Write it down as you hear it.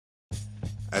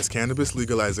As cannabis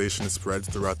legalization spreads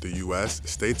throughout the U.S.,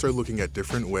 states are looking at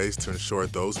different ways to ensure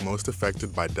those most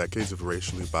affected by decades of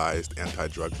racially biased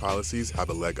anti-drug policies have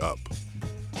a leg up.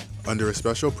 Under a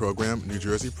special program, New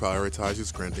Jersey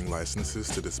prioritizes granting licenses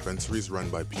to dispensaries run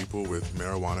by people with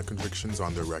marijuana convictions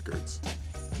on their records.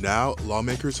 Now,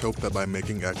 lawmakers hope that by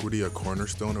making equity a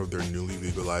cornerstone of their newly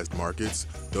legalized markets,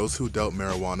 those who dealt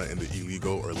marijuana in the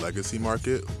illegal or legacy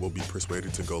market will be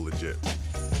persuaded to go legit.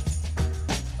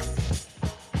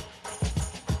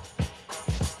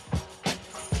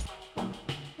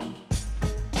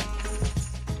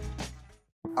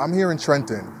 I'm here in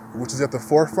Trenton, which is at the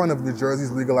forefront of New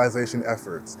Jersey's legalization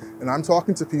efforts, and I'm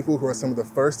talking to people who are some of the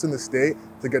first in the state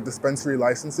to get dispensary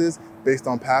licenses based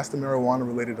on past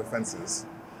marijuana-related offenses.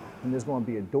 And there's going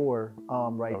to be a door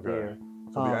right there.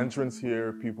 So the entrance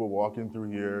here, people walking through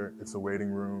here, it's a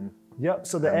waiting room. Yep,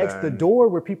 so the door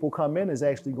where people come in is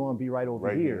actually going to be right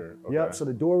over here. Okay. Yep, so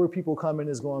the door where people come in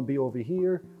is going to be over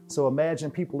here. So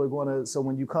imagine people are going to, so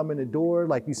when you come in the door,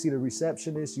 like you see the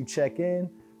receptionist, you check in,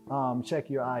 check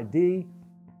your ID,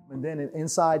 and then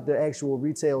inside the actual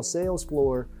retail sales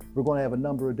floor, we're going to have a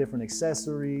number of different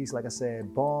accessories, like I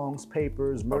said, bongs,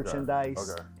 papers,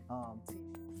 merchandise.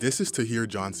 This is Tahir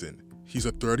Johnson. He's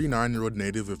a 39-year-old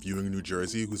native of Ewing, New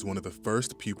Jersey, who's one of the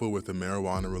first people with a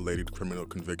marijuana-related criminal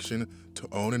conviction to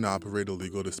own and operate a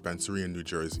legal dispensary in New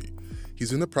Jersey.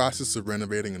 He's in the process of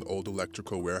renovating an old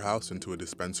electrical warehouse into a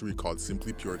dispensary called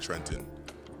Simply Pure Trenton.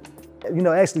 You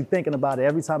know, actually thinking about it,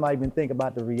 every time I even think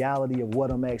about the reality of what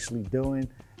I'm actually doing,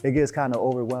 it gets kind of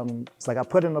overwhelming. It's like I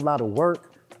put in a lot of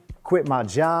work, quit my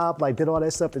job, like did all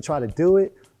that stuff to try to do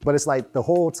it. But it's like the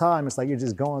whole time, it's like you're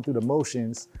just going through the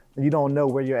motions and you don't know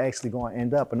where you're actually going to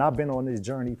end up. And I've been on this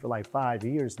journey for like 5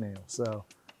 years now. So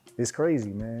it's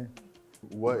crazy, man.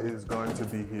 What is going to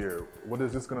be here? What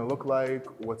is this going to look like?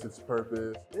 What's its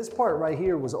purpose? This part right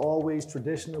here was always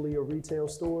traditionally a retail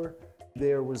store.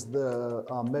 There was the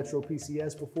Metro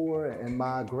PCS before and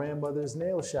my grandmother's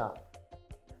nail shop.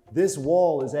 This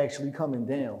wall is actually coming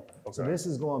down. Okay. So this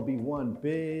is going to be one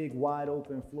big, wide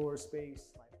open floor space.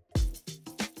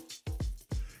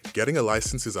 Getting a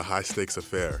license is a high-stakes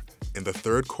affair. In the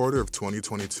third quarter of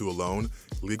 2022 alone,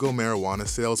 legal marijuana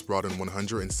sales brought in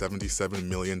 $177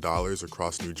 million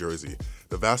across New Jersey,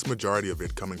 the vast majority of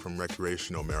it coming from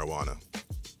recreational marijuana.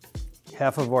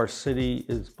 Half of our city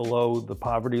is below the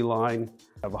poverty line.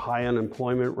 We have a high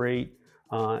unemployment rate,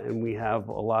 and we have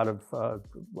a lot of,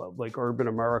 like urban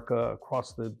America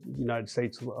across the United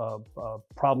States,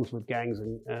 problems with gangs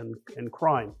and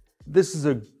crime. This is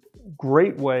a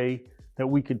great way that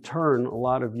we could turn a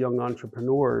lot of young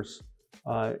entrepreneurs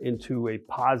into a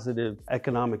positive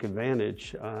economic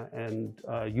advantage and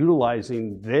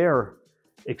utilizing their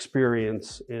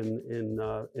experience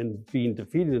in being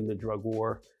defeated in the drug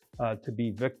war to be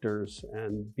victors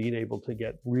and being able to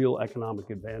get real economic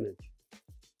advantage.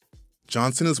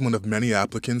 Johnson is one of many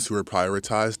applicants who are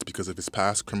prioritized because of his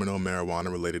past criminal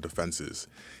marijuana-related offenses.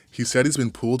 He said he's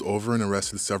been pulled over and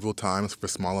arrested several times for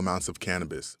small amounts of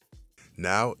cannabis.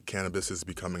 Now, cannabis is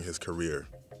becoming his career.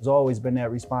 There's always been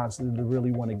that responsibility to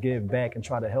really want to give back and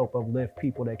try to help uplift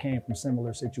people that came from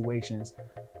similar situations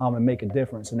and make a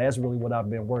difference. And that's really what I've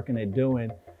been working at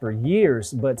doing for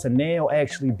years. But to now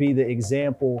actually be the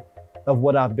example of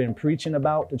what I've been preaching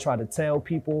about, to try to tell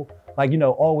people, like, you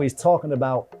know, always talking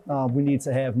about we need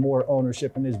to have more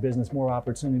ownership in this business, more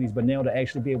opportunities, but now to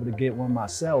actually be able to get one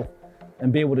myself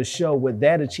and be able to show what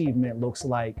that achievement looks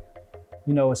like,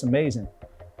 you know, it's amazing.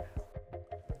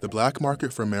 The black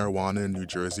market for marijuana in New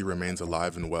Jersey remains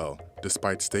alive and well,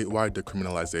 despite statewide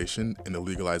decriminalization and the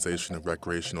legalization of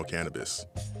recreational cannabis.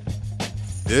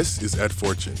 This is Ed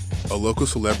Fortune, a local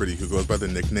celebrity who goes by the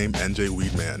nickname NJ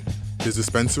Weedman. His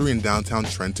dispensary in downtown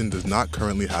Trenton does not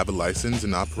currently have a license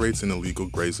and operates in a legal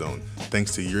gray zone,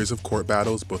 thanks to years of court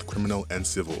battles, both criminal and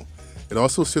civil. It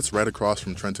also sits right across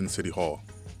from Trenton City Hall.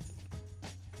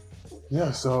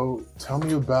 Yeah, so tell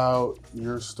me about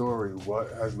your story.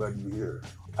 What has led you here?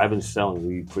 I've been selling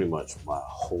weed pretty much my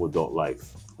whole adult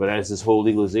life. But as this whole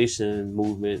legalization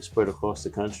movement spread across the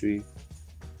country,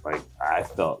 like I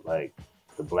felt like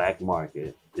the black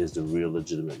market is the real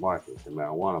legitimate market, the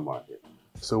marijuana market.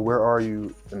 So where are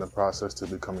you in the process to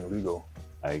becoming legal?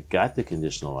 I got the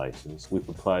conditional license. We've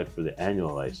applied for the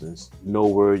annual license. No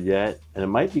word yet. And it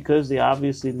might be because they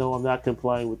obviously know I'm not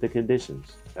complying with the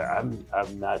conditions. I'm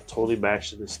not totally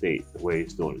bashing the state the way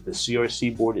it's doing it. The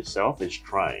CRC board itself is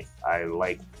trying. I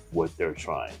like what they're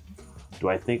trying. Do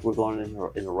I think we're going in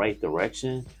the right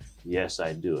direction? Yes,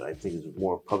 I do. I think it's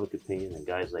more public opinion and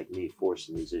guys like me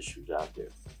forcing these issues out there.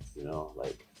 You know,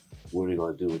 like What are we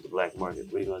going to do with the black market?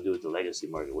 What are you going to do with the legacy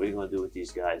market? What are you going to do with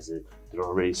these guys that are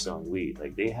already selling weed?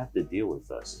 Like, they have to deal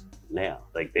with us now.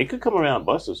 Like, they could come around and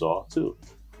bust us off too.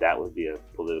 That would be a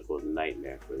political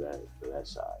nightmare for that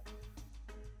side.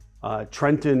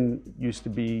 Trenton used to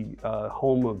be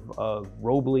home of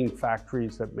Roebling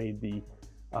factories that made the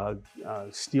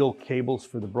steel cables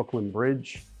for the Brooklyn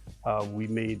Bridge. We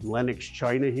made Lennox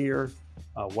China here,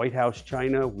 White House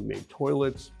China. We made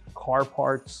toilets, car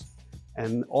parts,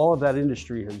 and all of that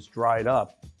industry has dried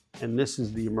up. And this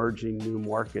is the emerging new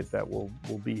market that will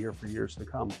be here for years to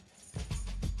come.